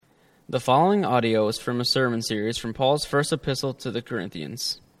The following audio is from a sermon series from Paul's first epistle to the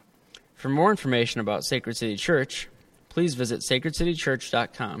Corinthians. For more information about Sacred City Church, please visit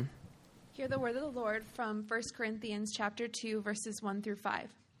sacredcitychurch.com. Hear the word of the Lord from 1 Corinthians chapter 2, verses 1 through 5.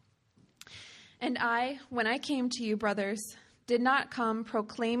 And I, when I came to you, brothers, did not come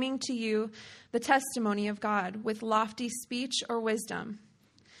proclaiming to you the testimony of God with lofty speech or wisdom.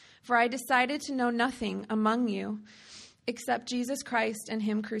 For I decided to know nothing among you except Jesus Christ and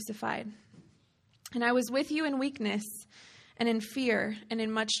him crucified. And I was with you in weakness and in fear and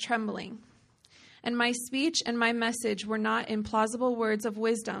in much trembling. And my speech and my message were not in plausible words of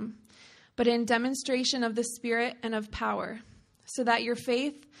wisdom, but in demonstration of the Spirit and of power, so that your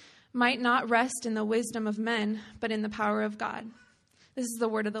faith might not rest in the wisdom of men, but in the power of God. This is the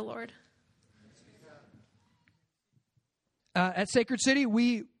word of the Lord. At Sacred City,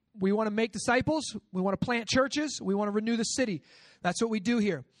 we want to make disciples, we want to plant churches, we want to renew the city. That's what we do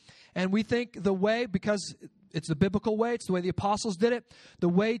here. And we think the way, because it's the biblical way, it's the way the apostles did it, the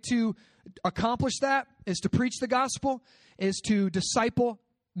way to accomplish that is to preach the gospel, is to disciple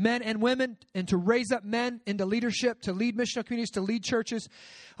men and women, and to raise up men into leadership, to lead missional communities, to lead churches,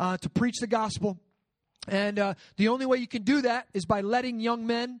 to preach the gospel. And the only way you can do that is by letting young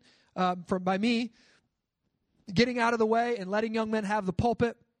men, by me, getting out of the way and letting young men have the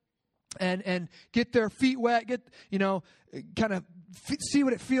pulpit and get their feet wet, kind of see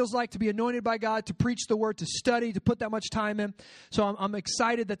what it feels like to be anointed by God, to preach the word, to study, to put that much time in. So I'm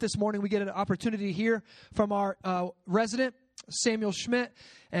excited that this morning we get an opportunity to hear from our resident, Samuel Schmidt,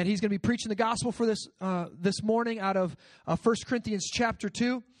 and he's going to be preaching the gospel for this morning out of 1 Corinthians chapter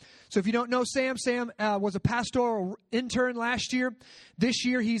 2. So if you don't know Sam was a pastoral intern last year. This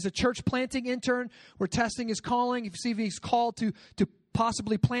year he's a church planting intern. We're testing his calling, see if he's called to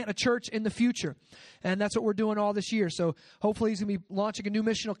possibly plant a church in the future. And that's what we're doing all this year. So hopefully he's going to be launching a new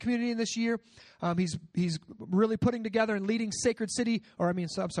missional community in this year. He's really putting together and leading City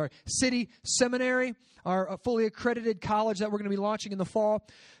Seminary, our fully accredited college that we're going to be launching in the fall.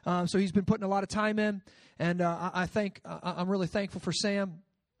 So he's been putting a lot of time in. And I'm really thankful for Sam.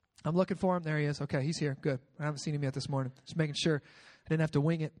 I'm looking for him. There he is. Okay, he's here. Good. I haven't seen him yet this morning. Just making sure I didn't have to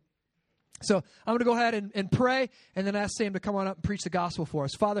wing it. So I'm going to go ahead and pray and then ask Sam to come on up and preach the gospel for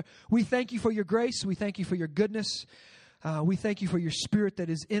us. Father, we thank you for your grace. We thank you for your goodness. We thank you for your Spirit that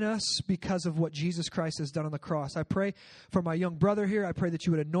is in us because of what Jesus Christ has done on the cross. I pray for my young brother here. I pray that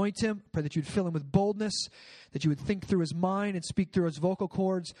you would anoint him. I pray that you would fill him with boldness, that you would think through his mind and speak through his vocal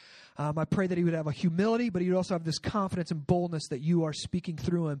cords. I pray that he would have a humility, but he would also have this confidence and boldness that you are speaking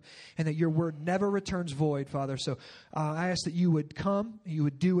through him and that your word never returns void, Father. So I ask that you would come, you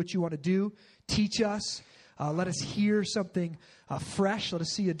would do what you want to do, teach us. Let us hear something fresh. Let us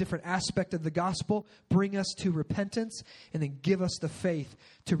see a different aspect of the gospel. Bring us to repentance and then give us the faith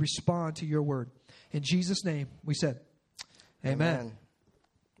to respond to your word. In Jesus' name, we said, Amen.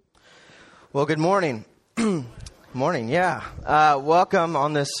 Well, good morning. Morning, yeah. Welcome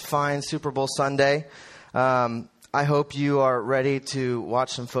on this fine Super Bowl Sunday. I hope you are ready to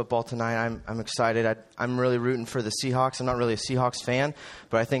watch some football tonight. I'm excited. I'm really rooting for the Seahawks. I'm not really a Seahawks fan,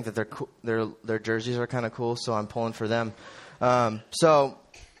 but I think that their jerseys are kind of cool, so I'm pulling for them. Like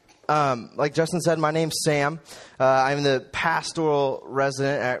Justin said, my name's Sam. I'm the pastoral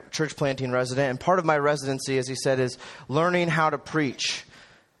resident, church planting resident, and part of my residency, as he said, is learning how to preach.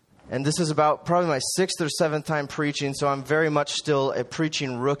 And this is about probably my 6th or 7th time preaching, so I'm very much still a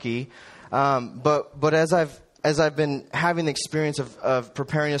preaching rookie. But as I've been having the experience of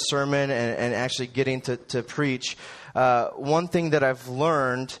preparing a sermon and actually getting to preach, one thing that I've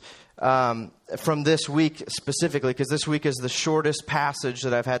learned from this week specifically, because this week is the shortest passage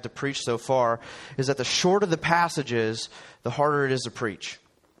that I've had to preach so far, is that the shorter the passage is, the harder it is to preach.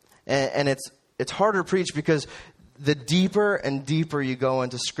 And it's harder to preach because the deeper and deeper you go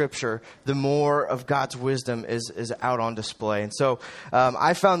into Scripture, the more of God's wisdom is out on display. And so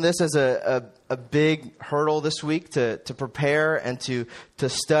I found this as a big hurdle this week to prepare and to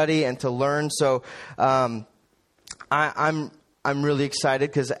study and to learn. So I'm really excited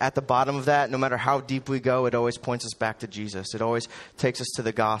because at the bottom of that, no matter how deep we go, it always points us back to Jesus. It always takes us to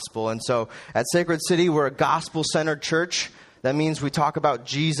the gospel. And so at Sacred City, we're a gospel-centered church. That means we talk about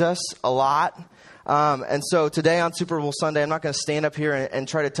Jesus a lot. And so today on Super Bowl Sunday, I'm not going to stand up here and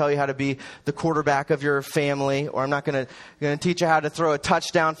try to tell you how to be the quarterback of your family, or I'm not going to teach you how to throw a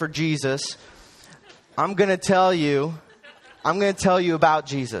touchdown for Jesus. I'm going to tell you about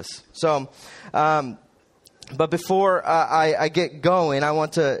Jesus. So But before I get going, I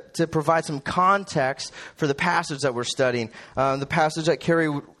want to provide some context for the passage that we're studying. The passage that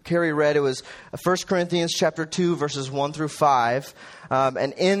Carrie read, it was 1 Corinthians chapter 2, verses 1 through 5.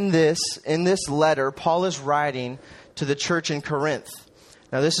 And in this letter, Paul is writing to the church in Corinth.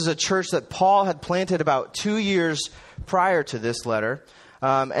 Now, this is a church that Paul had planted about 2 years prior to this letter.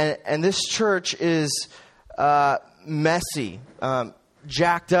 And this church is messy.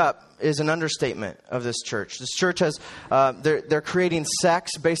 Jacked up is an understatement of this church. This church has, they're creating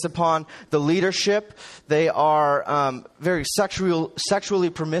sects based upon the leadership. They are very sexually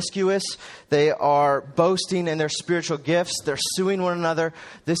promiscuous. They are boasting in their spiritual gifts. They're suing one another.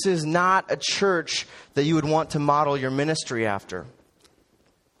 This is not a church that you would want to model your ministry after.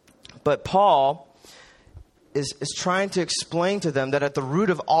 But Paul is trying to explain to them that at the root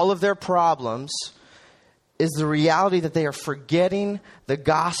of all of their problems is the reality that they are forgetting the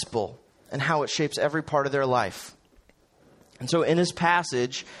gospel and how it shapes every part of their life. And so in his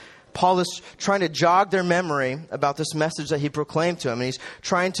passage, Paul is trying to jog their memory about this message that he proclaimed to them. And he's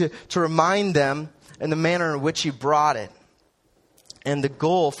trying to remind them in the manner in which he brought it and the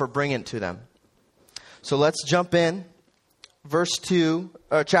goal for bringing it to them. So let's jump in.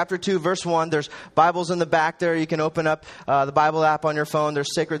 Chapter 2, verse 1. There's Bibles in the back there. You can open up the Bible app on your phone.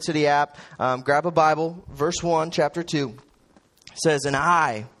 There's Sacred City app. Grab a Bible. Verse 1, chapter 2 says, "And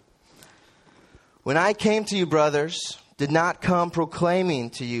I, when I came to you, brothers, did not come proclaiming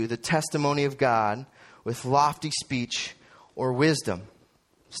to you the testimony of God with lofty speech or wisdom."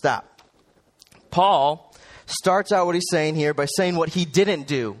 Stop. Paul starts out what he's saying here by saying what he didn't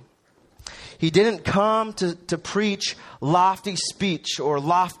do. He didn't come to preach lofty speech or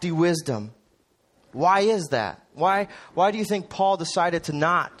lofty wisdom. Why is that? Why do you think Paul decided to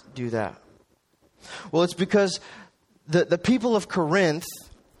not do that? Well, it's because the people of Corinth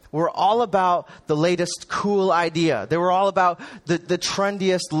were all about the latest cool idea. They were all about the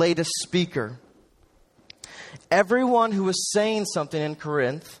trendiest, latest speaker. Everyone who was saying something in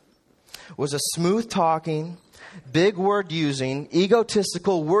Corinth was a smooth-talking, big word-using,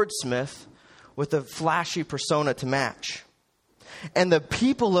 egotistical wordsmith with a flashy persona to match. And the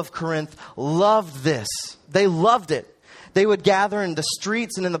people of Corinth loved this. They loved it. They would gather in the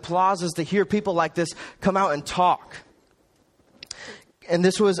streets and in the plazas to hear people like this come out and talk. And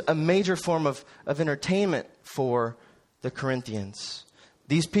this was a major form of entertainment for the Corinthians.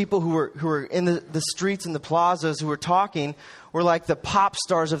 These people who were in the streets and the plazas who were talking were like the pop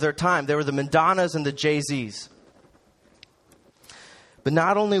stars of their time. They were the Madonnas and the Jay-Z's. But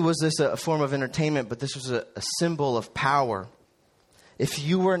not only was this a form of entertainment, but this was a symbol of power. If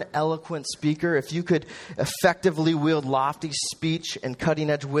you were an eloquent speaker, if you could effectively wield lofty speech and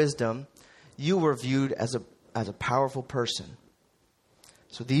cutting-edge wisdom, you were viewed as a powerful person.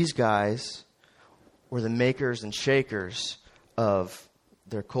 So these guys were the makers and shakers of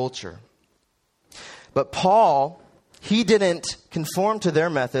their culture. But Paul, he didn't conform to their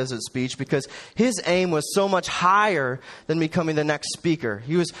methods of speech because his aim was so much higher than becoming the next speaker.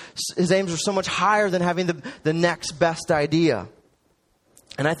 His aims were so much higher than having the next best idea.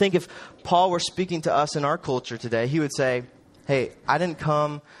 And I think if Paul were speaking to us in our culture today, he would say, hey, I didn't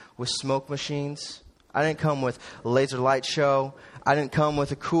come with smoke machines. I didn't come with a laser light show. I didn't come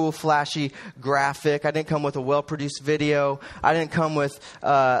with a cool, flashy graphic. I didn't come with a well-produced video. I didn't come with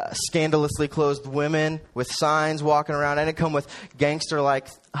scandalously clothed women with signs walking around. I didn't come with gangster-like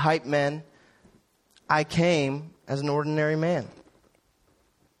hype men. I came as an ordinary man.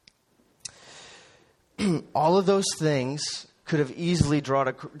 All of those things could have easily drawn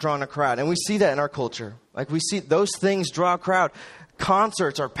a crowd. And we see that in our culture. Like we see those things draw a crowd.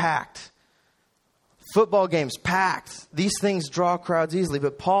 Concerts are packed. Football games packed. These things draw crowds easily.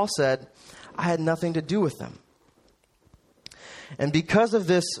 But Paul said, I had nothing to do with them. And because of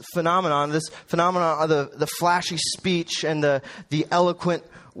this phenomenon of the flashy speech and the eloquent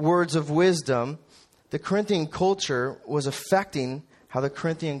words of wisdom, the Corinthian culture was affecting how the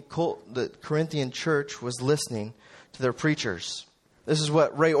Corinthian church was listening to their preachers. This is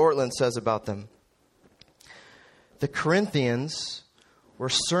what Ray Ortlund says about them. The Corinthians were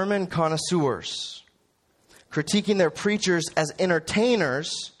sermon connoisseurs, critiquing their preachers as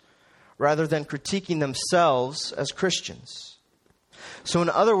entertainers rather than critiquing themselves as Christians. So in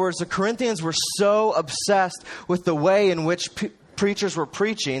other words, the Corinthians were so obsessed with the way in which preachers were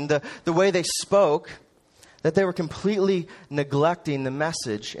preaching, the way they spoke, that they were completely neglecting the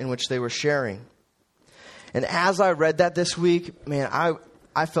message in which they were sharing. And as I read that this week, man,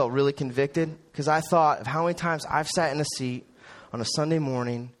 I felt really convicted because I thought of how many times I've sat in a seat on a Sunday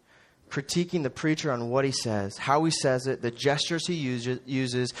morning critiquing the preacher on what he says, how he says it, the gestures he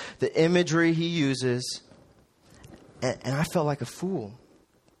uses, the imagery he uses. And I felt like a fool.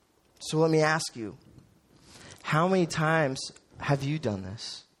 So let me ask you, how many times have you done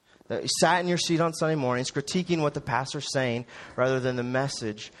this? That you sat in your seat on Sunday mornings critiquing what the pastor's saying rather than the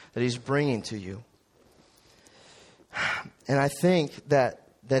message that he's bringing to you. And I think that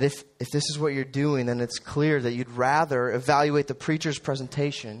if this is what you're doing, then it's clear that you'd rather evaluate the preacher's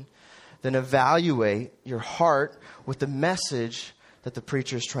presentation than evaluate your heart with the message that the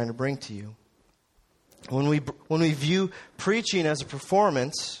preacher is trying to bring to you. When we view preaching as a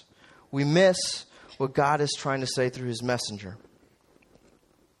performance, we miss what God is trying to say through his messenger.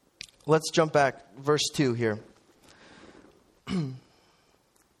 Let's jump back, verse 2 here.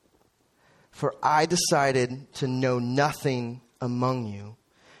 For I decided to know nothing among you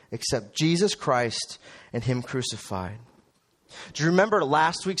except Jesus Christ and him crucified. Do you remember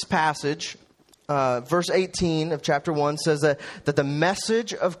last week's passage? Verse 18 of chapter 1 says that the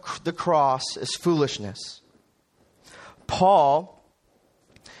message of the cross is foolishness. Paul,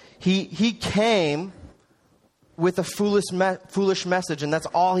 he came with a foolish message, and that's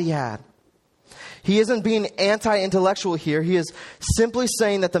all he had. He isn't being anti-intellectual here. He is simply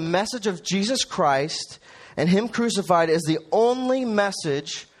saying that the message of Jesus Christ and him crucified is the only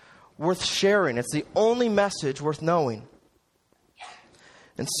message worth sharing. It's the only message worth knowing.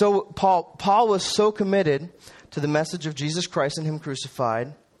 And so Paul was so committed to the message of Jesus Christ and him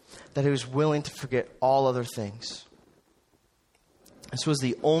crucified that he was willing to forget all other things. This was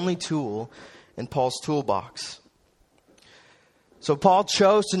the only tool in Paul's toolbox. So Paul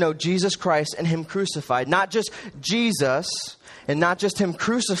chose to know Jesus Christ and him crucified. Not just Jesus and not just him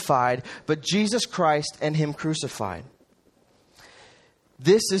crucified, but Jesus Christ and him crucified.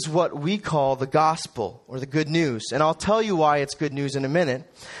 This is what we call the gospel or the good news. And I'll tell you why it's good news in a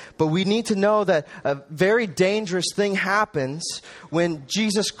minute. But we need to know that a very dangerous thing happens when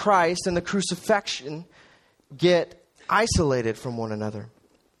Jesus Christ and the crucifixion get isolated from one another.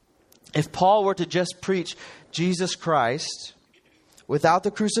 If Paul were to just preach Jesus Christ without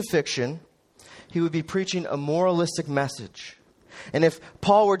the crucifixion, he would be preaching a moralistic message. And if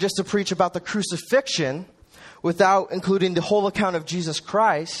Paul were just to preach about the crucifixion without including the whole account of Jesus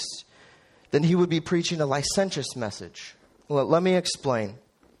Christ, then he would be preaching a licentious message. Let me explain.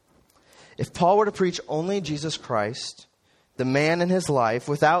 If Paul were to preach only Jesus Christ, the man in his life,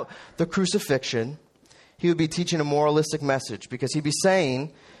 without the crucifixion, he would be teaching a moralistic message, because he'd be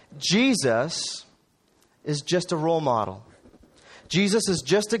saying Jesus is just a role model. Jesus is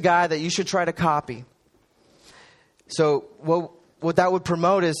just a guy that you should try to copy. So what that would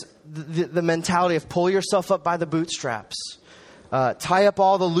promote is the mentality of pull yourself up by the bootstraps. Tie up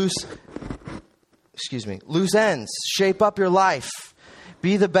all the loose ends. Shape up your life.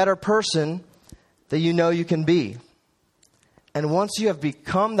 Be the better person that you know you can be. And once you have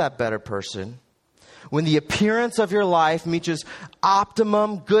become that better person, when the appearance of your life reaches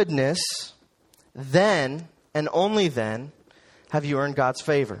optimum goodness, then and only then have you earned God's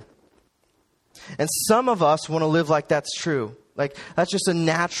favor. And some of us want to live like that's true. Like that's just a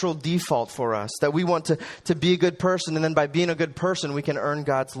natural default for us, that we want to be a good person, and then by being a good person we can earn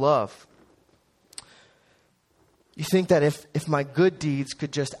God's love. You think that if my good deeds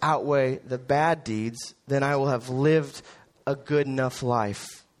could just outweigh the bad deeds, then I will have lived a good enough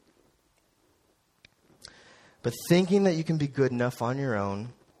life. But thinking that you can be good enough on your own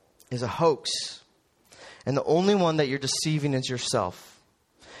is a hoax. And the only one that you're deceiving is yourself.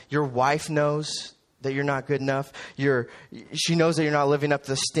 Your wife knows that you're not good enough. She knows that you're not living up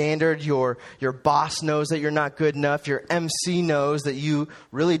to the standard. Your boss knows that you're not good enough. Your MC knows that you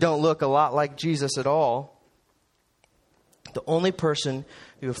really don't look a lot like Jesus at all. The only person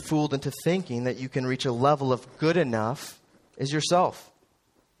you have fooled into thinking that you can reach a level of good enough is yourself.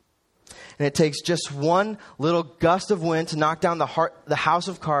 And it takes just one little gust of wind to knock down the house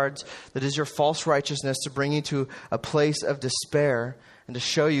of cards that is your false righteousness, to bring you to a place of despair and to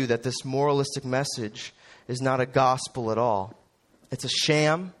show you that this moralistic message is not a gospel at all. It's a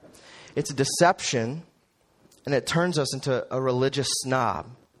sham, it's a deception, and it turns us into a religious snob.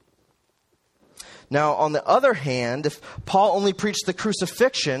 Now, on the other hand, if Paul only preached the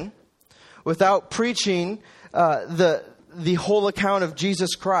crucifixion without preaching the whole account of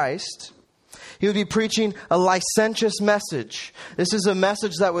Jesus Christ, he would be preaching a licentious message. This is a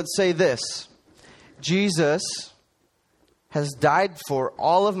message that would say this: Jesus has died for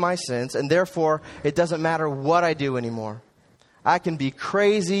all of my sins, and therefore it doesn't matter what I do anymore. I can be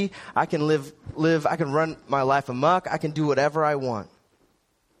crazy, I can live, I can run my life amok, I can do whatever I want.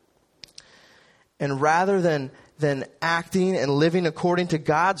 And rather than acting and living according to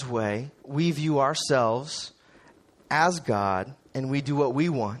God's way, we view ourselves as God and we do what we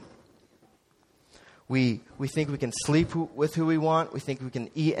want. We think we can sleep with who we want. We think we can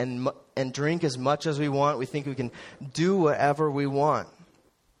eat and drink as much as we want. We think we can do whatever we want.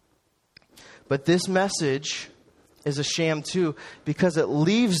 But this message is a sham too, because it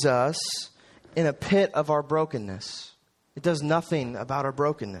leaves us in a pit of our brokenness. It does nothing about our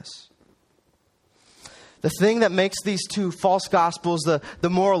brokenness. The thing that makes these two false gospels, the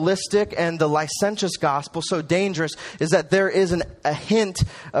moralistic and the licentious gospel, so dangerous is that there is a hint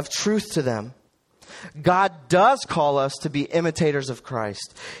of truth to them. God does call us to be imitators of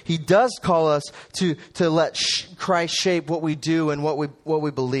Christ. He does call us to let Christ shape what we do and what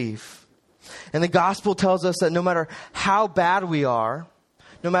we believe. And the gospel tells us that no matter how bad we are,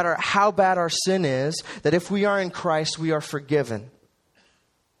 no matter how bad our sin is, that if we are in Christ, we are forgiven.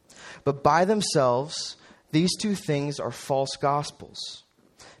 But by themselves, these two things are false gospels,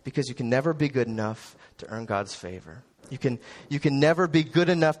 because you can never be good enough to earn God's favor. You can never be a good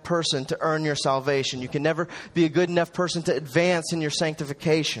enough person to earn your salvation. You can never be a good enough person to advance in your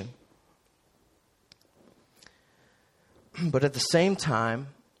sanctification. But at the same time,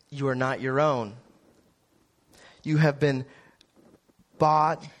 you are not your own. You have been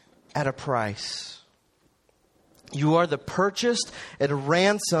bought at a price. You are the purchased and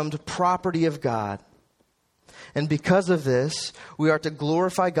ransomed property of God. And because of this, we are to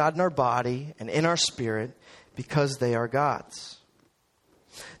glorify God in our body and in our spirit, because they are God's.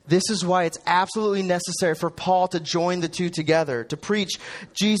 This is why it's absolutely necessary for Paul to join the two together, to preach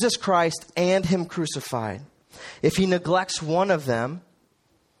Jesus Christ and Him crucified. If he neglects one of them,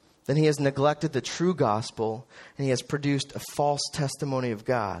 then he has neglected the true gospel, and he has produced a false testimony of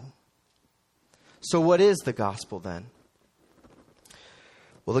God. So what is the gospel then?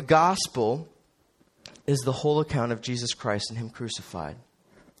 Well, the gospel is the whole account of Jesus Christ and Him crucified.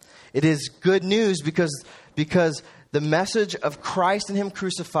 It is good news because the message of Christ and Him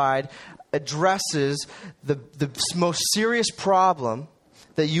crucified addresses the most serious problem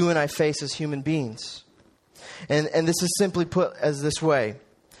that you and I face as human beings. And this is simply put as this way,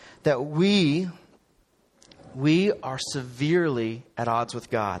 that we are severely at odds with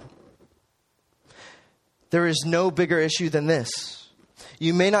God. There is no bigger issue than this.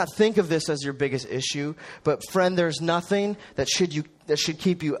 You may not think of this as your biggest issue, but friend, there's nothing that should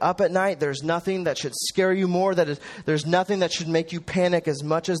keep you up at night. There's nothing that should scare you more. There's nothing that should make you panic as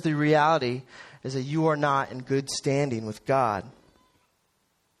much as the reality is that you are not in good standing with God.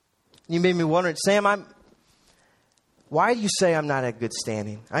 You made me wonder, Sam, why do you say I'm not at good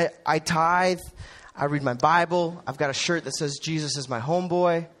standing? I tithe, I read my Bible, I've got a shirt that says Jesus is my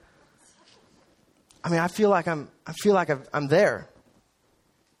homeboy. I mean, I feel like I'm there.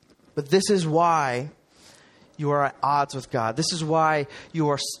 But this is why you are at odds with God. This is why you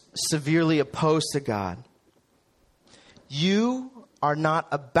are severely opposed to God. You are not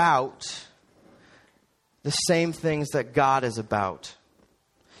about the same things that God is about.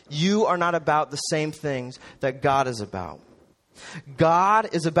 You are not about the same things that God is about. God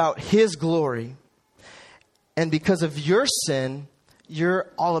is about His glory. And because of your sin,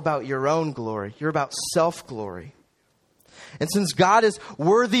 you're all about your own glory. You're about self-glory. And since God is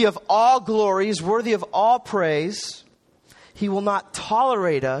worthy of all glory, He's worthy of all praise, He will not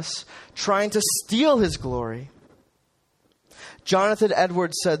tolerate us trying to steal His glory. Jonathan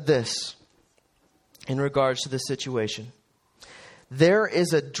Edwards said this in regards to this situation. There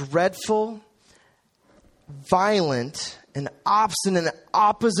is a dreadful, violent, and obstinate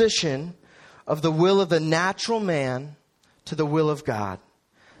opposition of the will of the natural man to the will of God.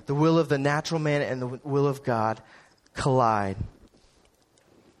 The will of the natural man and the will of God collide.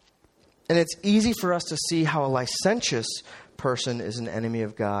 And it's easy for us to see how a licentious person is an enemy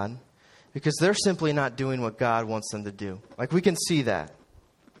of God, because they're simply not doing what God wants them to do. Like, we can see that.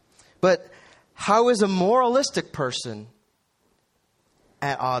 But how is a moralistic person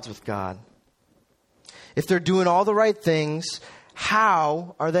at odds with God? If they're doing all the right things,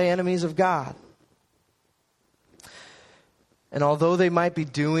 how are they enemies of God? And although they might be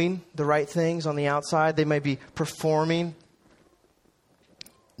doing the right things on the outside, they might be performing,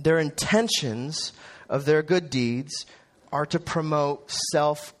 their intentions of their good deeds are to promote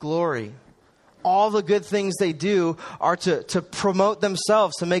self-glory. All the good things they do are to promote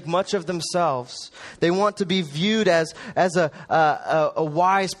themselves, to make much of themselves. They want to be viewed as a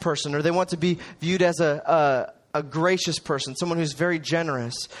wise person, or they want to be viewed as a gracious person, someone who's very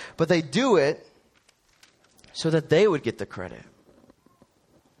generous. But they do it so that they would get the credit.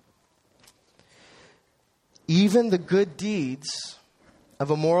 Even the good deeds of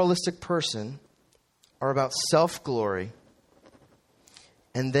a moralistic person are about self-glory,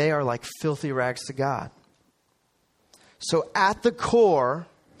 and they are like filthy rags to God. So at the core,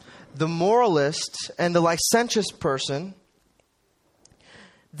 the moralist and the licentious person,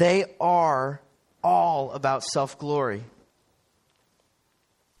 they are all about self-glory.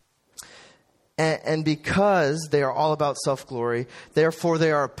 And because they are all about self-glory, therefore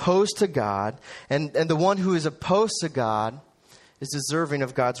they are opposed to God. And the one who is opposed to God is deserving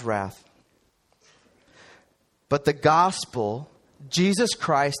of God's wrath. But the gospel, Jesus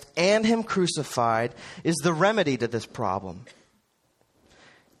Christ and Him crucified, is the remedy to this problem.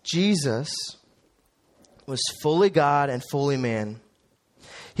 Jesus was fully God and fully man.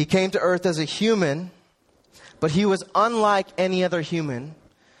 He came to earth as a human, but He was unlike any other human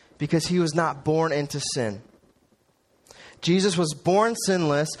because He was not born into sin. Jesus was born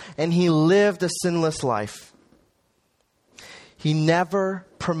sinless, and He lived a sinless life. He never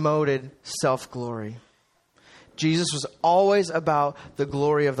promoted self-glory. Jesus was always about the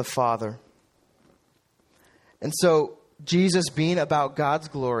glory of the Father. And so, Jesus being about God's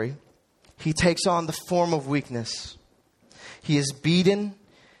glory, He takes on the form of weakness. He is beaten,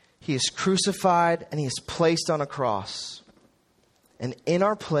 He is crucified, and He is placed on a cross. And in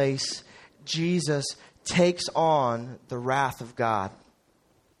our place, Jesus takes on the wrath of God.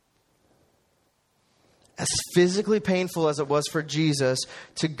 As physically painful as it was for Jesus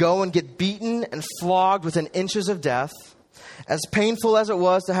to go and get beaten and flogged within inches of death, as painful as it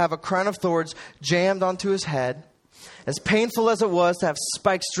was to have a crown of thorns jammed onto His head, as painful as it was to have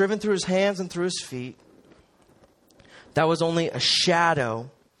spikes driven through His hands and through His feet, that was only a shadow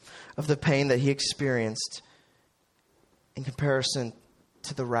of the pain that He experienced in comparison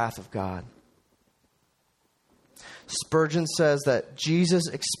to the wrath of God. Spurgeon says that Jesus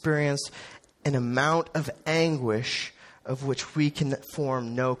experienced an amount of anguish of which we can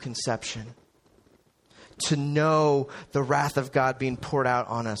form no conception. To know the wrath of God being poured out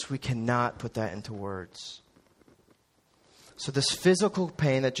on us, we cannot put that into words. So this physical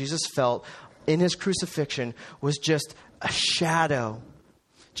pain that Jesus felt in His crucifixion was just a shadow,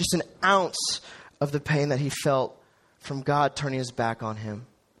 just an ounce of the pain that He felt from God turning His back on Him.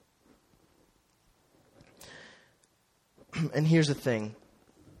 And here's the thing.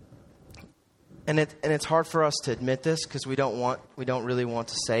 And it's hard for us to admit this because we don't really want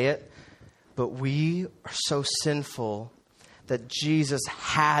to say it. But we are so sinful that Jesus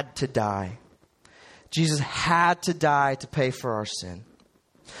had to die. Jesus had to die to pay for our sin.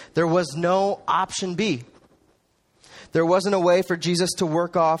 There was no option B. There wasn't a way for Jesus to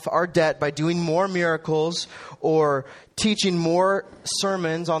work off our debt by doing more miracles or teaching more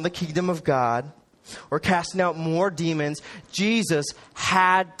sermons on the kingdom of God or casting out more demons. Jesus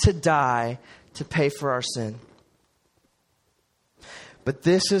had to die to pay for our sin. But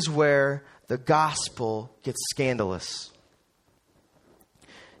this is where the gospel gets scandalous.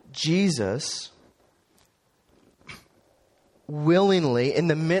 Jesus willingly, in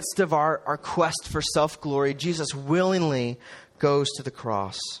the midst of our quest for self-glory, Jesus willingly goes to the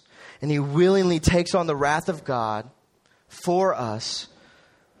cross. And He willingly takes on the wrath of God for us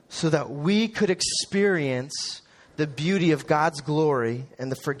so that we could experience the beauty of God's glory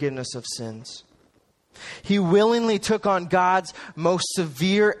and the forgiveness of sins. He willingly took on God's most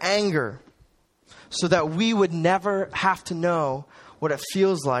severe anger so that we would never have to know what it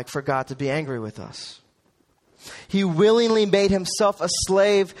feels like for God to be angry with us. He willingly made Himself a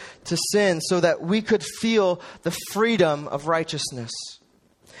slave to sin so that we could feel the freedom of righteousness.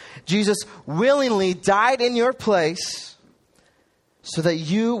 Jesus willingly died in your place so that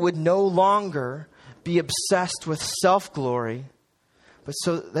you would no longer be obsessed with self-glory, but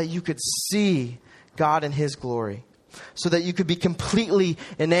so that you could see God in His glory, so that you could be completely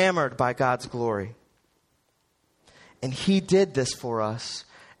enamored by God's glory. And He did this for us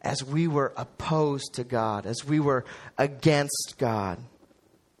as we were opposed to God, as we were against God.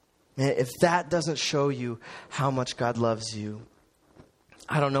 Man, if that doesn't show you how much God loves you,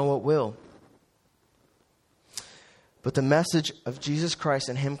 I don't know what will. But the message of Jesus Christ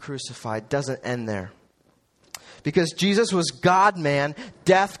and Him crucified doesn't end there. Because Jesus was God-man,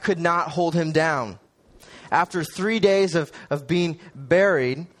 death could not hold Him down. After 3 days of being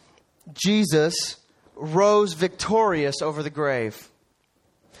buried, Jesus rose victorious over the grave.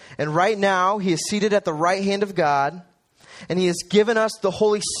 And right now, He is seated at the right hand of God, and He has given us the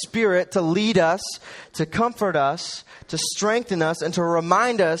Holy Spirit to lead us, to comfort us, to strengthen us, and to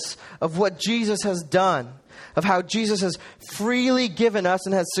remind us of what Jesus has done, of how Jesus has freely given us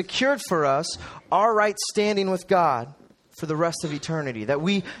and has secured for us our right standing with God for the rest of eternity, that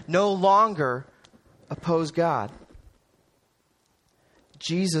we no longer oppose God.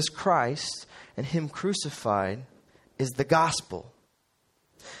 Jesus Christ and Him crucified is the gospel.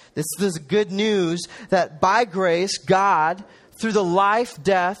 This is good news that by grace, God, through the life,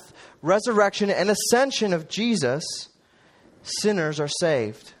 death, resurrection and ascension of Jesus, sinners are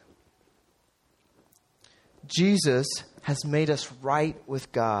saved. Jesus has made us right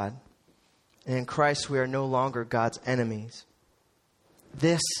with God. And in Christ, we are no longer God's enemies.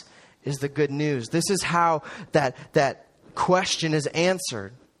 This is the good news. This is how that question is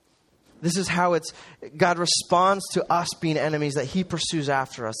answered. This is how God responds to us being enemies, that he pursues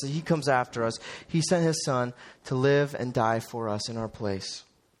after us, that he comes after us. He sent his son to live and die for us in our place.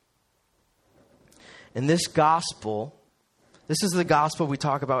 And this gospel, this is the gospel we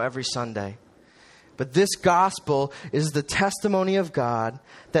talk about every Sunday. But this gospel is the testimony of God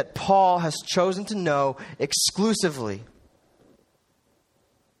that Paul has chosen to know exclusively.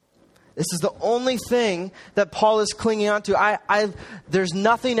 This is the only thing that Paul is clinging on to. There's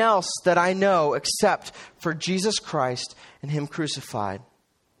nothing else that I know except for Jesus Christ and him crucified.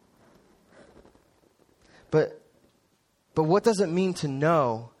 But what does it mean to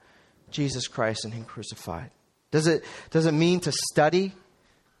know Jesus Christ and him crucified? Does it mean to study?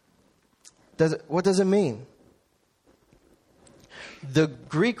 What does it mean? The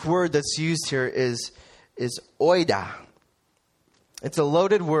Greek word that's used here is oida. It's a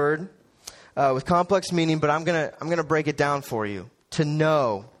loaded word with complex meaning, but I'm gonna break it down for you. To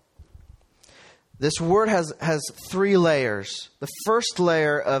know. This word has 3 layers. The first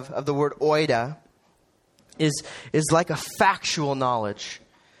layer of the word oida is like a factual knowledge.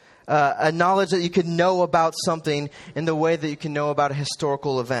 A knowledge that you can know about something in the way that you can know about a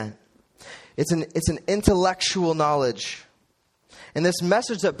historical event. It's an intellectual knowledge. And this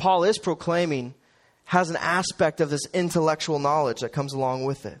message that Paul is proclaiming has an aspect of this intellectual knowledge that comes along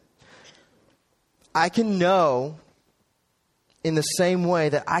with it. I can know in the same way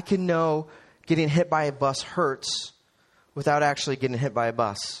that I can know getting hit by a bus hurts without actually getting hit by a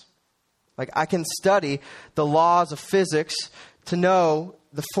bus. Like, I can study the laws of physics to know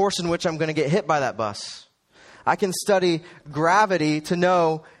the force in which I'm going to get hit by that bus. I can study gravity to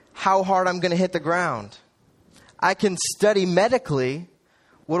know how hard I'm going to hit the ground. I can study medically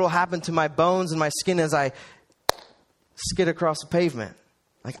what will happen to my bones and my skin as I skid across the pavement.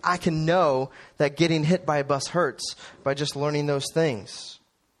 Like, I can know that getting hit by a bus hurts by just learning those things.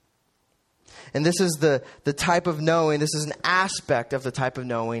 And this is the type of knowing, this is an aspect of the type of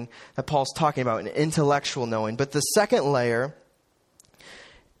knowing that Paul's talking about, an intellectual knowing. But the second layer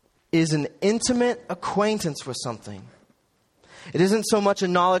is an intimate acquaintance with something. It isn't so much a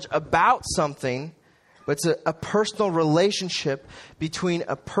knowledge about something, but it's a personal relationship between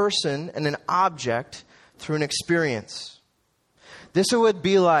a person and an object through an experience. This would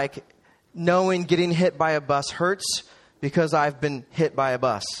be like knowing getting hit by a bus hurts because I've been hit by a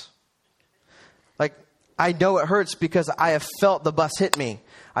bus. Like, I know it hurts because I have felt the bus hit me.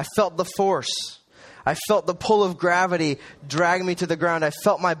 I felt the force. I felt the pull of gravity drag me to the ground. I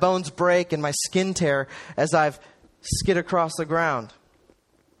felt my bones break and my skin tear as I've skid across the ground.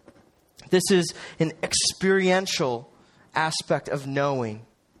 This is an experiential aspect of knowing.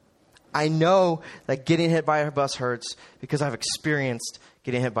 I know that getting hit by a bus hurts because I've experienced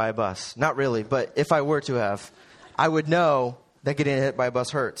getting hit by a bus. Not really, but if I were to have, I would know that getting hit by a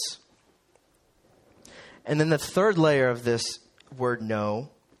bus hurts. And then the third layer of this word know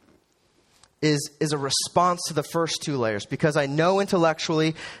is a response to the first 2 layers. Because I know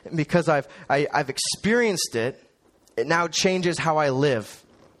intellectually, because I've experienced it, it now changes how I live.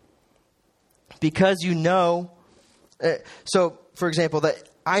 Because you know, so for example, that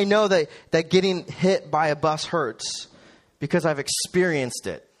I know that getting hit by a bus hurts because I've experienced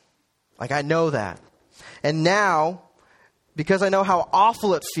it. Like, I know that. And now, because I know how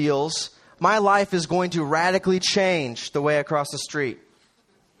awful it feels, my life is going to radically change the way I cross the street.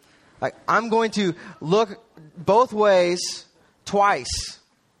 Like, I'm going to look both ways twice,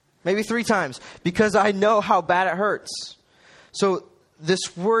 maybe 3 times, because I know how bad it hurts. So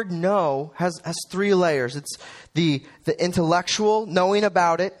this word know has 3 layers. It's the intellectual, knowing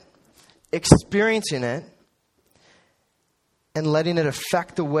about it, experiencing it, and letting it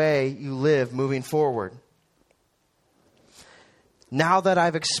affect the way you live moving forward. Now that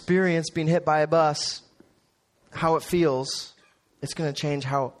I've experienced being hit by a bus, how it feels, it's going to change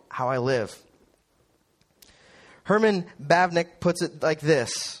how I live. Herman Bavinck puts it like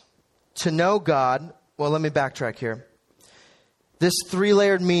this. To know God, well, let me backtrack here. This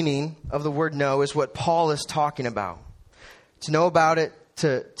 3-layered meaning of the word know is what Paul is talking about. To know about it,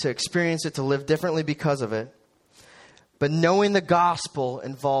 to experience it, to live differently because of it. But knowing the gospel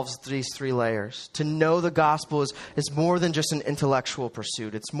involves these three layers. To know the gospel is more than just an intellectual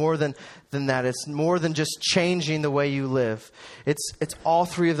pursuit. It's more than that. It's more than just changing the way you live. It's all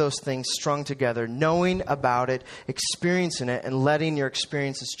three of those things strung together. Knowing about it, experiencing it, and letting your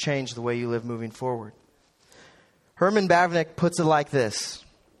experiences change the way you live moving forward. Herman Bavinck puts it like this.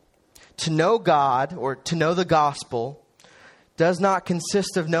 To know God, or to know the gospel, does not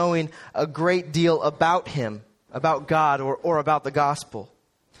consist of knowing a great deal about Him, about God, or about the gospel,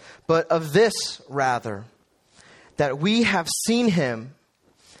 but of this rather, that we have seen Him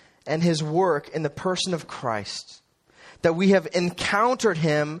and His work in the person of Christ, that we have encountered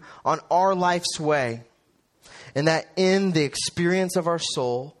Him on our life's way, and that in the experience of our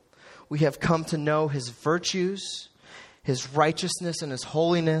soul, we have come to know His virtues, His righteousness and His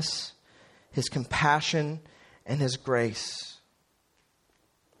holiness, His compassion and His grace.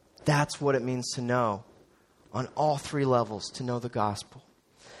 That's what it means to know. On all three levels, to know the gospel.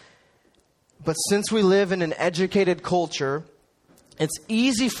 But since we live in an educated culture, it's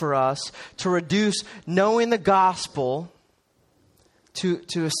easy for us to reduce knowing the gospel to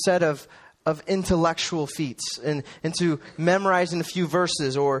a set of intellectual feats and to memorizing a few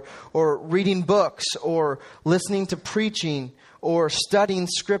verses or reading books or listening to preaching or studying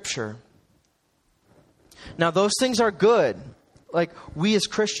scripture. Now, those things are good. Like, we as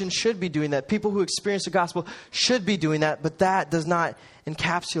Christians should be doing that. People who experience the gospel should be doing that, but that does not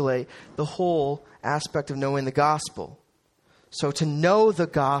encapsulate the whole aspect of knowing the gospel. So to know the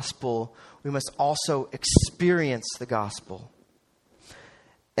gospel, we must also experience the gospel.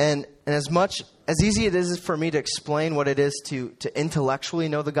 And as easy it is for me to explain what it is to intellectually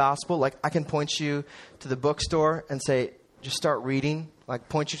know the gospel, like I can point you to the bookstore and say, just start reading. Like,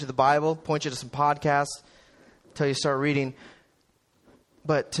 point you to the Bible, point you to some podcasts, tell you to start reading.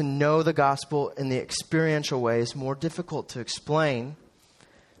 But to know the gospel in the experiential way is more difficult to explain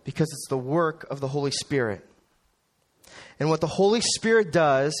because it's the work of the Holy Spirit. And what the Holy Spirit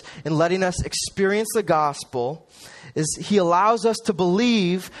does in letting us experience the gospel is He allows us to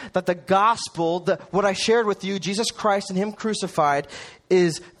believe that the gospel, what I shared with you, Jesus Christ and Him crucified,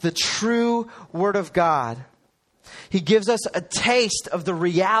 is the true Word of God. He gives us a taste of the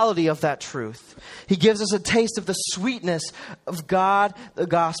reality of that truth. He gives us a taste of the sweetness of God, the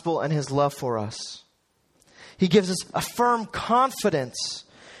gospel, and His love for us. He gives us a firm confidence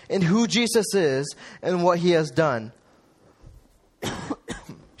in who Jesus is and what He has done.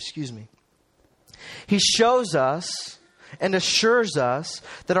 Excuse me. He shows us and assures us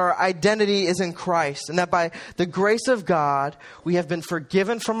that our identity is in Christ and that by the grace of God, we have been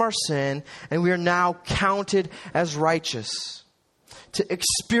forgiven from our sin and we are now counted as righteous. To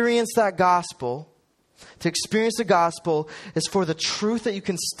experience that gospel, to experience the gospel is for the truth that you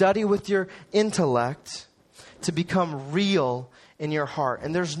can study with your intellect to become real in your heart.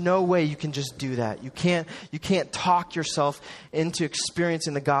 And there's no way you can just do that. You can't talk yourself into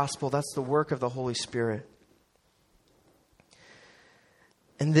experiencing the gospel. That's the work of the Holy Spirit.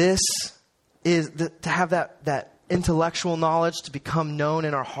 And this is to have that intellectual knowledge to become known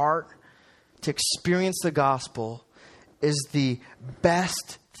in our heart, to experience the gospel is the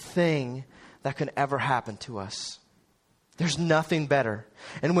best thing that can ever happen to us. There's nothing better.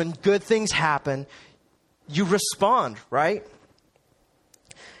 And when good things happen, you respond, right?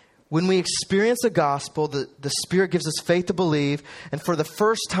 When we experience the gospel, the Spirit gives us faith to believe. And for the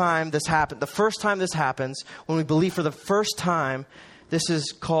first time this happens, when we believe for the first time, this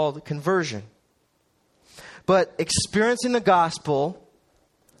is called conversion. But experiencing the gospel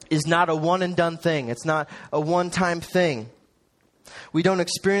is not a one and done thing. It's not a one-time thing. We don't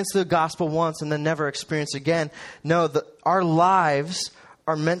experience the gospel once and then never experience again. No, our lives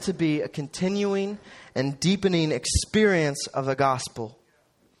are meant to be a continuing and deepening experience of the gospel.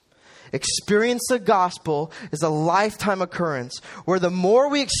 Experience the gospel is a lifetime occurrence where the more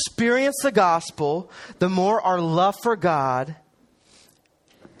we experience the gospel, the more our love for God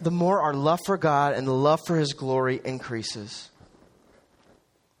and the love for His glory increases.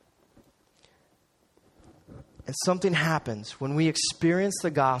 And something happens. When we experience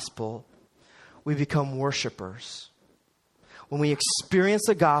the gospel, we become worshipers. When we experience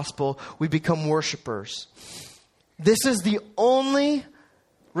the gospel, we become worshipers. This is the only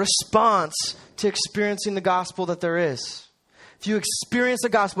response to experiencing the gospel that there is. If you experience the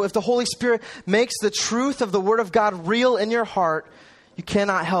gospel, if the Holy Spirit makes the truth of the Word of God real in your heart, you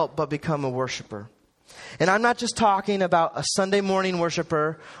cannot help but become a worshiper. And I'm not just talking about a Sunday morning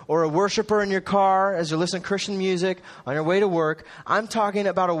worshiper or a worshiper in your car as you're listening to Christian music on your way to work. I'm talking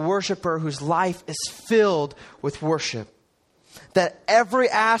about a worshiper whose life is filled with worship. That every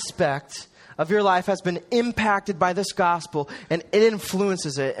aspect of your life has been impacted by this gospel, and it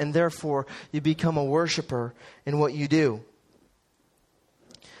influences it, and therefore you become a worshiper in what you do.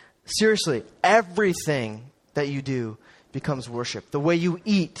 Seriously, everything that you do becomes worship. The way you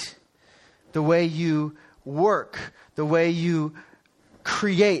eat, the way you work, the way you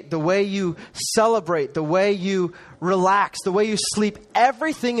create, the way you celebrate, the way you relax, the way you sleep,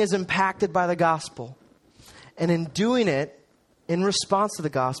 everything is impacted by the gospel. And in doing it, in response to the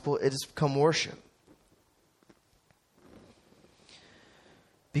gospel, it has become worship.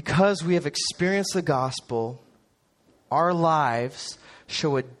 Because we have experienced the gospel, our lives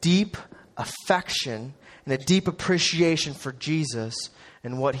show a deep affection and a deep appreciation for Jesus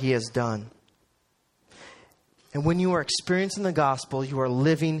and what he has done. And when you are experiencing the gospel, you are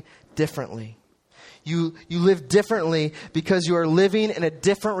living differently. You live differently because you are living in a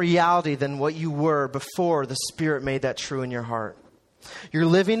different reality than what you were before the Spirit made that true in your heart. You're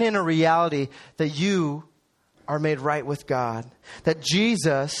living in a reality that you are made right with God, that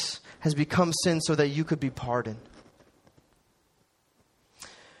Jesus has become sin so that you could be pardoned.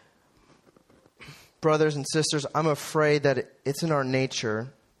 Brothers and sisters, I'm afraid that it's in our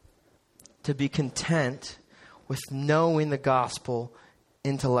nature to be content with knowing the gospel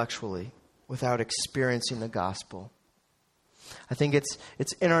intellectually without experiencing the gospel. I think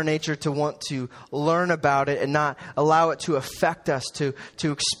it's in our nature to want to learn about it and not allow it to affect us, to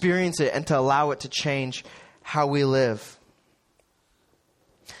experience it and to allow it to change how we live.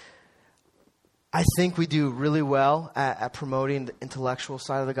 I think we do really well at promoting the intellectual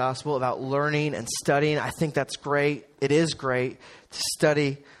side of the gospel, about learning and studying. I think that's great. It is great to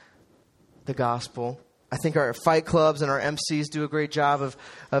study the gospel. I think our fight clubs and our MCs do a great job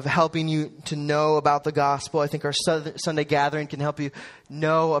of helping you to know about the gospel. I think our Sunday gathering can help you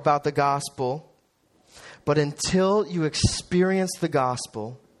know about the gospel. But until you experience the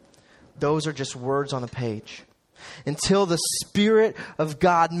gospel, those are just words on a page. Until the Spirit of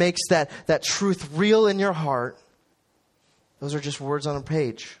God makes that truth real in your heart, those are just words on a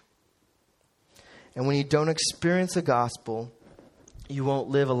page. And when you don't experience the gospel, you won't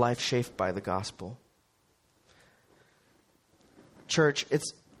live a life shaped by the gospel. Church,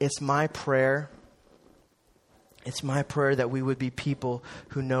 it's my prayer. It's my prayer that we would be people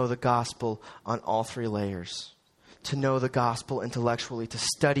who know the gospel on all three layers. To know the gospel intellectually, to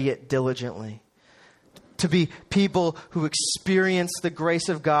study it diligently. To be people who experience the grace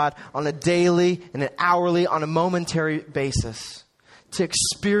of God on a daily and an hourly, on a momentary basis. To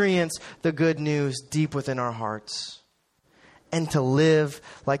experience the good news deep within our hearts. And to live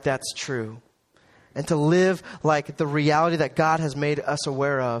like that's true. And to live like the reality that God has made us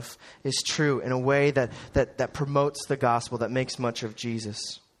aware of is true in a way that promotes the gospel, that makes much of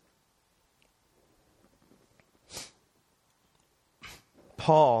Jesus.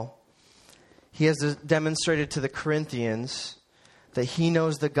 Paul, he has demonstrated to the Corinthians that he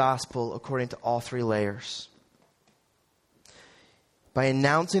knows the gospel according to all three layers. By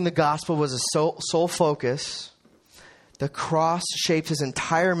announcing the gospel was a sole focus, the cross shaped his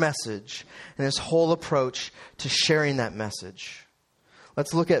entire message and his whole approach to sharing that message.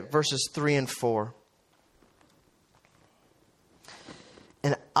 Let's look at verses 3 and 4.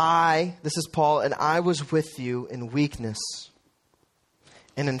 And this is Paul, and I was with you in weakness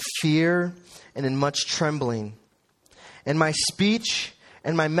and in fear and in much trembling. And my speech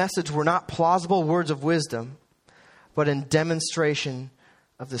and my message were not plausible words of wisdom, but in demonstration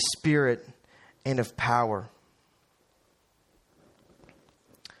of the Spirit and of power.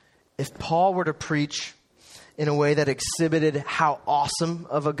 If Paul were to preach in a way that exhibited how awesome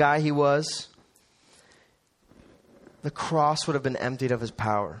of a guy he was, the cross would have been emptied of his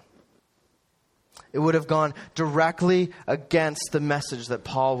power. It would have gone directly against the message that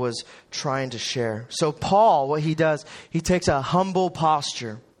Paul was trying to share. So Paul, what he does, he takes a humble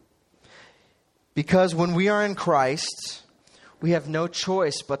posture. Because when we are in Christ, we have no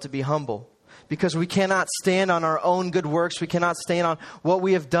choice but to be humble. Because we cannot stand on our own good works. We cannot stand on what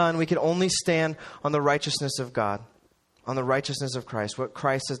we have done. We can only stand on the righteousness of God, on the righteousness of Christ, what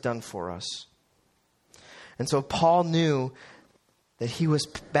Christ has done for us. And so Paul knew that he was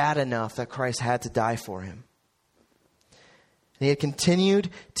bad enough that Christ had to die for him. And he had continued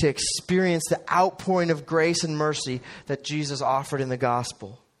to experience the outpouring of grace and mercy that Jesus offered in the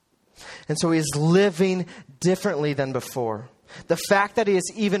gospel. And so he is living differently than before. The fact that he is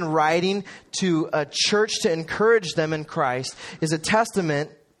even writing to a church to encourage them in Christ is a testament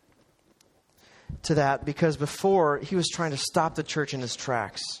to that, because before he was trying to stop the church in his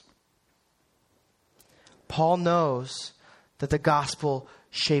tracks. Paul knows that the gospel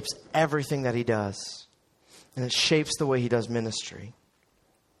shapes everything that he does. And it shapes the way he does ministry.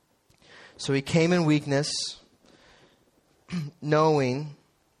 So he came in weakness, knowing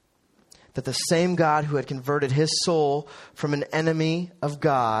that the same God who had converted his soul from an enemy of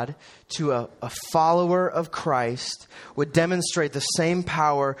God to a follower of Christ would demonstrate the same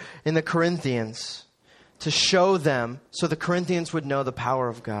power in the Corinthians to show them so the Corinthians would know the power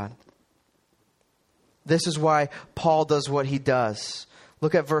of God. This is why Paul does what he does.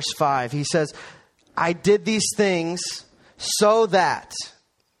 Look at verse 5. He says, I did these things so that.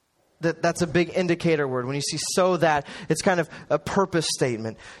 That's a big indicator word. When you see so that, it's kind of a purpose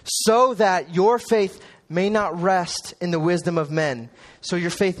statement. So that your faith may not rest in the wisdom of men. So your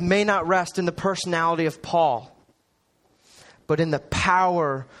faith may not rest in the personality of Paul, but in the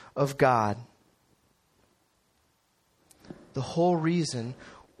power of God. The whole reason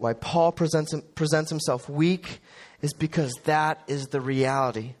why Paul presents himself weak is because that is the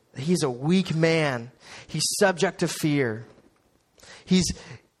reality. He's a weak man. He's subject to fear.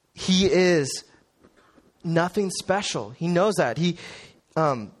 He is nothing special. He knows that.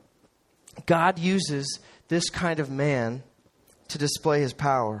 God uses this kind of man to display his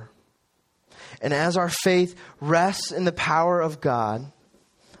power. And as our faith rests in the power of God,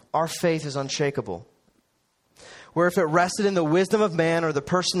 our faith is unshakable. Where if it rested in the wisdom of man or the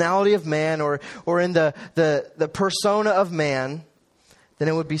personality of man or in the persona of man, then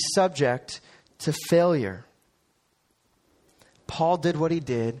it would be subject to failure. Paul did what he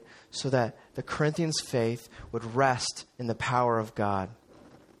did so that the Corinthians' faith would rest in the power of God.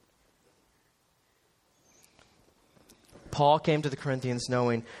 Paul came to the Corinthians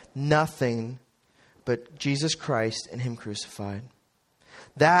knowing nothing but Jesus Christ and him crucified.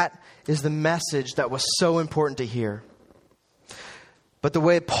 That is the message that was so important to hear. But the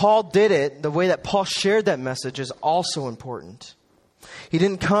way Paul did it, the way that Paul shared that message is also important. He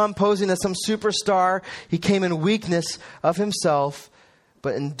didn't come posing as some superstar. He came in weakness of himself,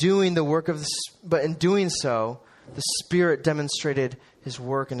 but in doing so, the Spirit demonstrated his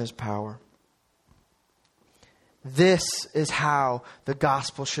work and his power. This is how the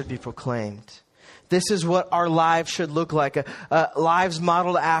gospel should be proclaimed. This is what our lives should look like. Lives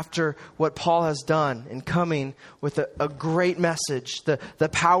modeled after what Paul has done in coming with a great message. The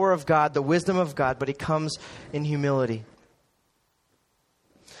power of God, the wisdom of God, but he comes in humility.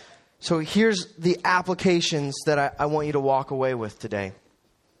 So here's the applications that I want you to walk away with today.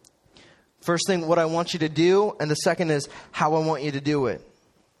 First thing, what I want you to do, and the second is how I want you to do it.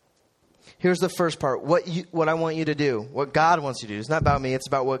 Here's the first part, what I want you to do, what God wants you to do. It's not about me, it's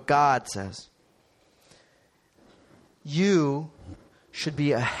about what God says. You should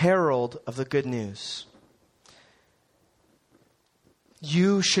be a herald of the good news.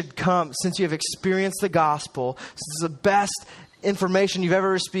 You should come, since you have experienced the gospel, since it's the best information you've ever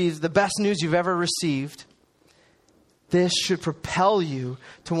received, the best news you've ever received, this should propel you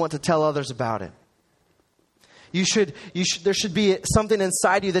to want to tell others about it. There should be something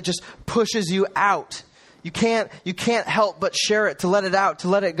inside you that just pushes you out. You can't help but share it, to let it out, to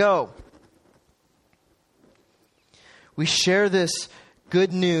let it go. We share this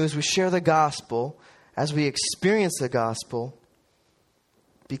good news, we share the gospel as we experience the gospel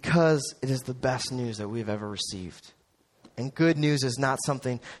because it is the best news that we've ever received. And good news is not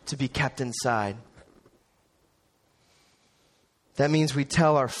something to be kept inside. That means we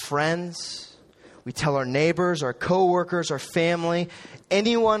tell our friends, we tell our neighbors, our coworkers, our family,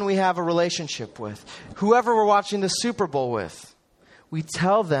 anyone we have a relationship with, whoever we're watching the Super Bowl with. We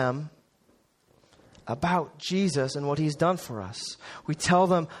tell them about Jesus and what he's done for us. We tell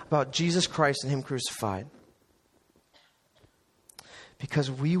them about Jesus Christ and him crucified.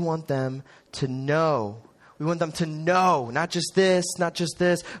 Because we want them to know. We want them to know, not just this,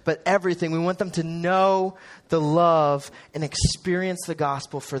 but everything. We want them to know the love and experience the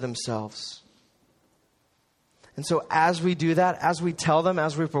gospel for themselves. And so as we do that, as we tell them,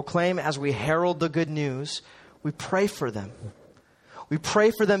 as we proclaim, as we herald the good news, we pray for them. We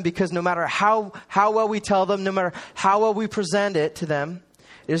pray for them because no matter how well we tell them, no matter how well we present it to them,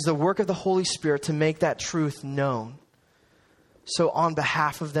 it is the work of the Holy Spirit to make that truth known. So on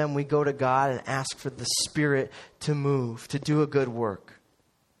behalf of them, we go to God and ask for the Spirit to move, to do a good work.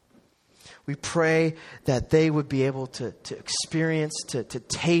 We pray that they would be able to experience, to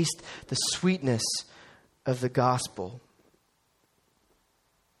taste the sweetness of the gospel.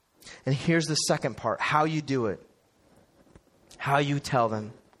 And here's the second part, how you do it. How you tell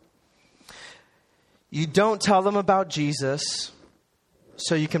them. You don't tell them about Jesus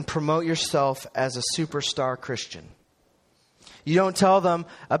so you can promote yourself as a superstar Christian. You don't tell them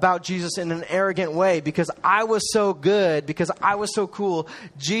about Jesus in an arrogant way because I was so good, because I was so cool.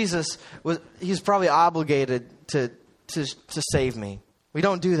 He's probably obligated to save me. We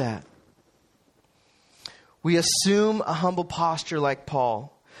don't do that. We assume a humble posture like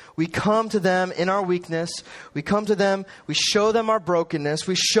Paul. We come to them in our weakness. We come to them, we show them our brokenness.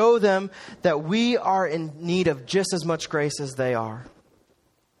 We show them that we are in need of just as much grace as they are.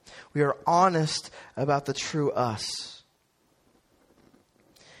 We are honest about the true us.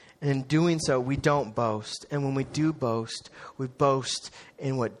 And in doing so, we don't boast. And when we do boast, we boast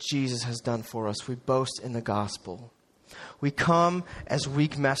in what Jesus has done for us. We boast in the gospel. We come as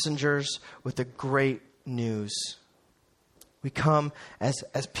weak messengers with the great news. We come as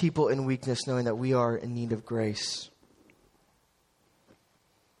people in weakness, knowing that we are in need of grace.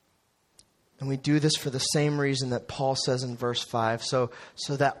 And we do this for the same reason that Paul says in verse 5, so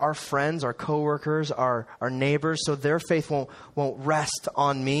that our friends, our coworkers, our neighbors, so their faith won't rest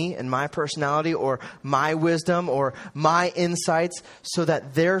on me and my personality or my wisdom or my insights, so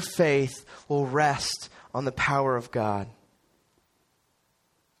that their faith will rest on the power of God.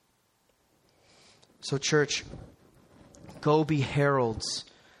 So church, go be heralds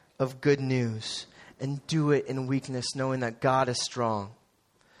of good news and do it in weakness, knowing that God is strong.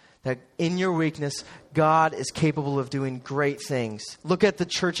 That in your weakness, God is capable of doing great things. Look at the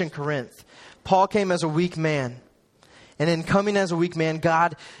church in Corinth. Paul came as a weak man. And in coming as a weak man,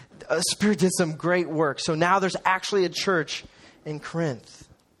 God, the Spirit did some great work. So now there's actually a church in Corinth.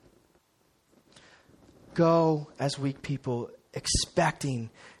 Go as weak people,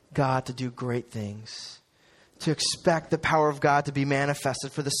 expecting God to do great things. To expect the power of God to be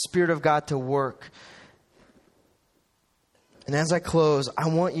manifested, for the Spirit of God to work. And as I close, I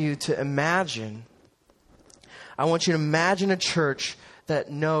want you to imagine a church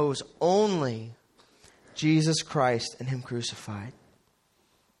that knows only Jesus Christ and Him crucified.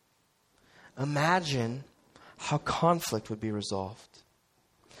 Imagine how conflict would be resolved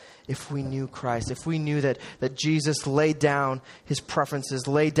if we knew Christ, if we knew that Jesus laid down His preferences,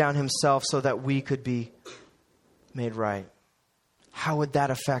 laid down Himself so that we could be made right. How would that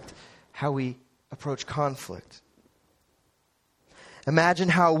affect how we approach conflict? Imagine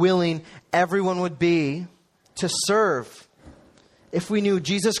how willing everyone would be to serve if we knew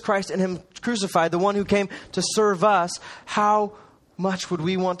Jesus Christ and Him crucified, the one who came to serve us. How much would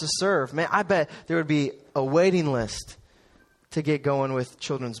we want to serve? Man, I bet there would be a waiting list to get going with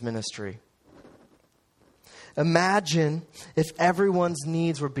children's ministry. Imagine if everyone's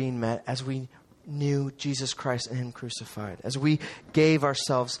needs were being met as we knew Jesus Christ and Him crucified, as we gave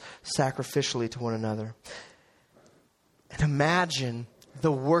ourselves sacrificially to one another. And imagine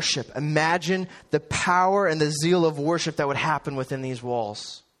the worship. Imagine the power and the zeal of worship that would happen within these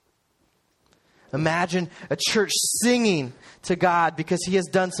walls. Imagine a church singing to God because He has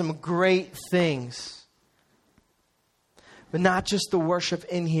done some great things. But not just the worship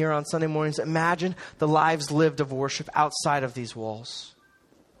in here on Sunday mornings. Imagine the lives lived of worship outside of these walls.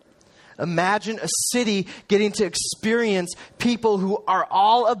 Imagine a city getting to experience people who are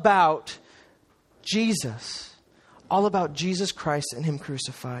all about Jesus. All about Jesus Christ and Him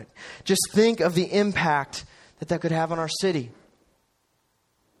crucified. Just think of the impact that could have on our city.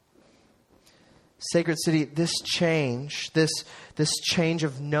 Sacred City, this change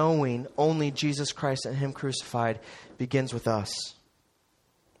of knowing only Jesus Christ and Him crucified begins with us.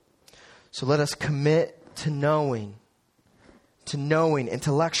 So let us commit to knowing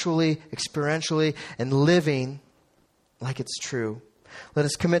intellectually, experientially, and living like it's true. Let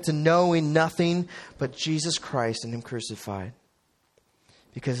us commit to knowing nothing but Jesus Christ and Him crucified.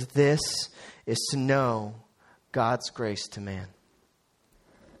 Because this is to know God's grace to man.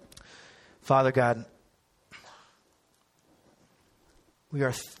 Father God, we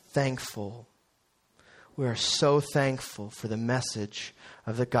are thankful. We are so thankful for the message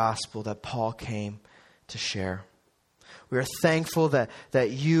of the gospel that Paul came to share. We are thankful that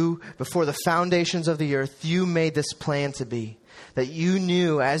you, before the foundations of the earth, you made this plan to be. That you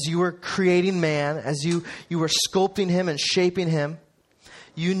knew as you were creating man, as you were sculpting him and shaping him,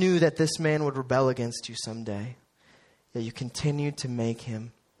 you knew that this man would rebel against you someday. Yet you continued to make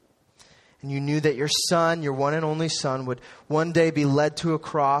him. And you knew that your son, your one and only son, would one day be led to a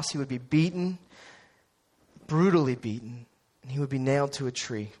cross. He would be beaten, brutally beaten, and he would be nailed to a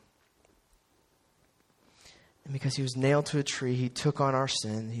tree. And because He was nailed to a tree, He took on our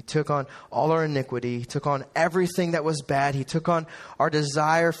sin. He took on all our iniquity. He took on everything that was bad. He took on our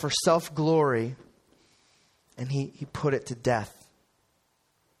desire for self-glory. And He put it to death.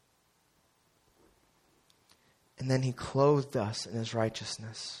 And then He clothed us in His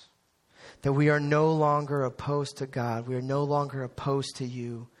righteousness. That we are no longer opposed to God. We are no longer opposed to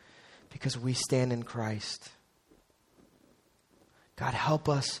you because we stand in Christ. God, help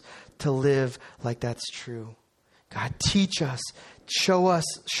us to live like that's true. God, teach us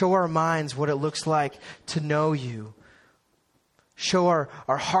show our minds what it looks like to know you. Show our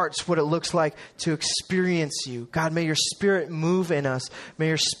hearts what it looks like to experience you. God, may your Spirit move in us. May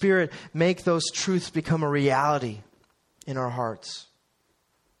your Spirit make those truths become a reality in our hearts.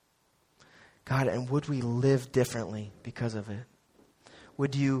 God, and would we live differently because of it?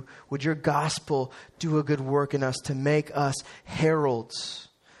 Would your gospel do a good work in us to make us heralds,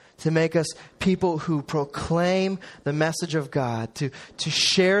 to make us people who proclaim the message of God, to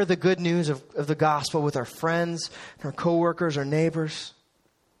share the good news of the gospel with our friends, our coworkers, our neighbors.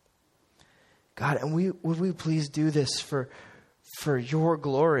 God, and would we please do this for your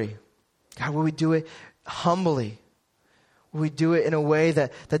glory? God, would we do it humbly? Would we do it in a way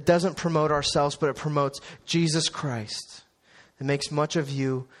that doesn't promote ourselves, but it promotes Jesus Christ, that makes much of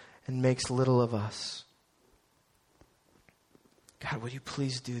you and makes little of us? God, would you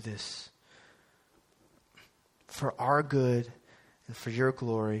please do this for our good and for your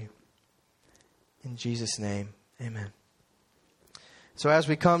glory? In Jesus' name, amen. So as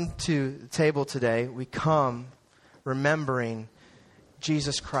we come to the table today, we come remembering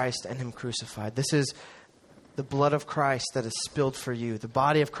Jesus Christ and Him crucified. This is the blood of Christ that is spilled for you, the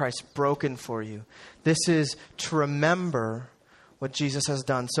body of Christ broken for you. This is to remember what Jesus has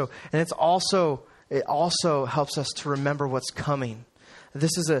done. And it also helps us to remember what's coming.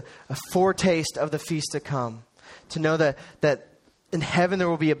 This is a foretaste of the feast to come. To know that in heaven there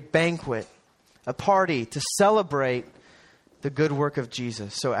will be a banquet, a party to celebrate the good work of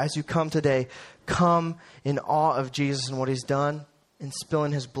Jesus. So as you come today, come in awe of Jesus and what He's done in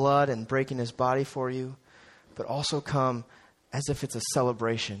spilling His blood and breaking His body for you. But also come as if it's a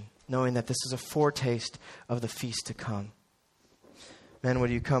celebration, knowing that this is a foretaste of the feast to come. Men, would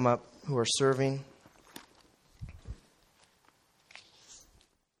you come up who are serving?